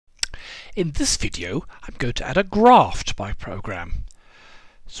In this video, I'm going to add a graph to my program.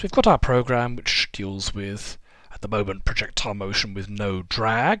 So we've got our program which deals with, at the moment, projectile motion with no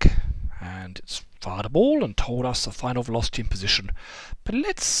drag, and it's fired a ball and told us the final velocity and position. But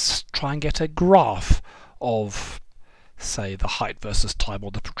let's try and get a graph of, say, the height versus time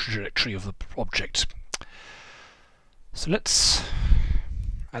or the trajectory of the object. So let's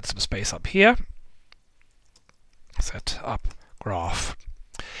add some space up here. Set up graph.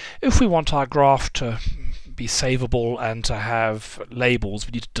 If we want our graph to be savable and to have labels,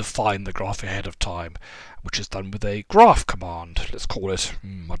 we need to define the graph ahead of time, which is done with a graph command. Let's call it,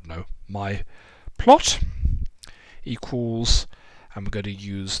 I don't know, my plot equals, and we're going to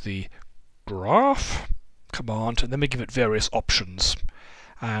use the graph command, and then we give it various options.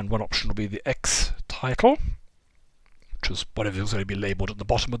 And one option will be the X title, which is whatever is going to be labeled at the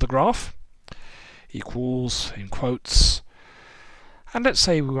bottom of the graph, equals, in quotes, and let's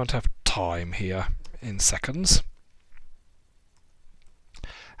say we want to have time here in seconds,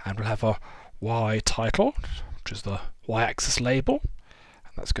 and we'll have a Y title, which is the Y-axis label,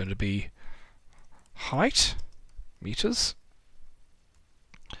 and that's going to be height, meters.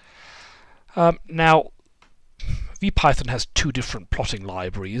 Now, VPython has two different plotting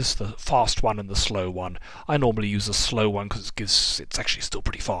libraries, the fast one and the slow one. I normally use the slow one because it's actually still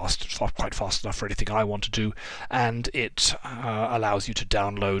pretty fast. It's quite fast enough for anything I want to do, and it allows you to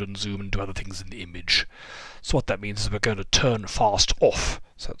download and zoom and do other things in the image. So what that means is we're going to turn fast off.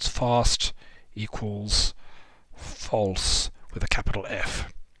 So it's fast equals false with a capital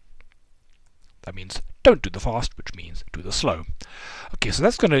F. That means don't do the fast, which means do the slow. Okay, so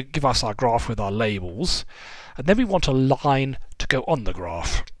that's going to give us our graph with our labels. And then we want a line to go on the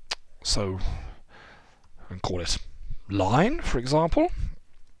graph. So I can call it line, for example.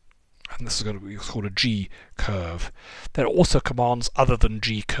 And this is going to be called a G-curve. There are also commands other than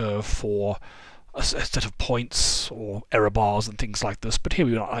G-curve for a set of points or error bars and things like this. But here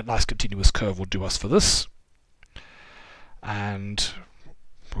we are, a nice continuous curve will do us for this. And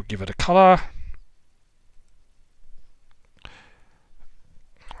we'll give it a color.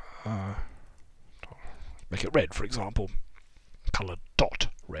 Make it red, for example. Color dot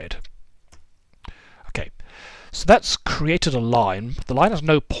red. Okay, so that's created a line. The line has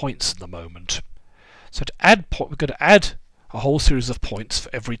no points at the moment. So to add we're going to add a whole series of points for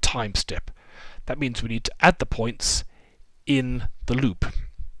every time step. That means we need to add the points in the loop.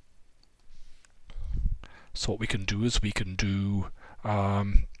 So what we can do is we can do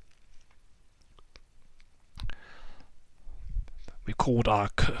we called our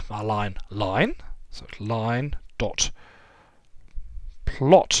line line. So line dot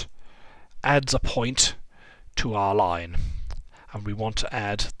plot adds a point to our line, and we want to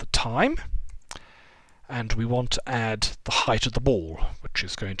add the time, and we want to add the height of the ball, which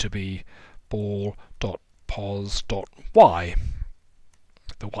is going to be ball dot pos dot y,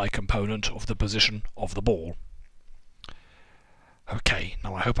 the y component of the position of the ball. Okay,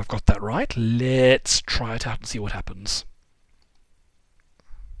 now I hope I've got that right. Let's try it out and see what happens.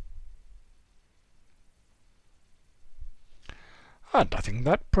 And I think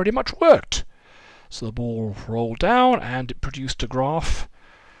that pretty much worked. So the ball rolled down and it produced a graph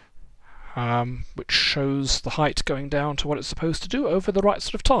which shows the height going down to what it's supposed to do over the right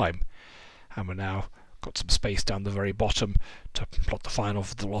sort of time. And we've now got some space down the very bottom to plot the final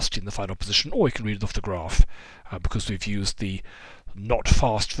velocity in the final position, or you can read it off the graph. Because we've used the not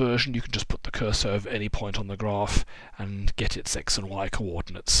fast version, you can just put the cursor over any point on the graph and get its x and y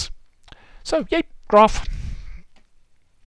coordinates. So, yay, graph!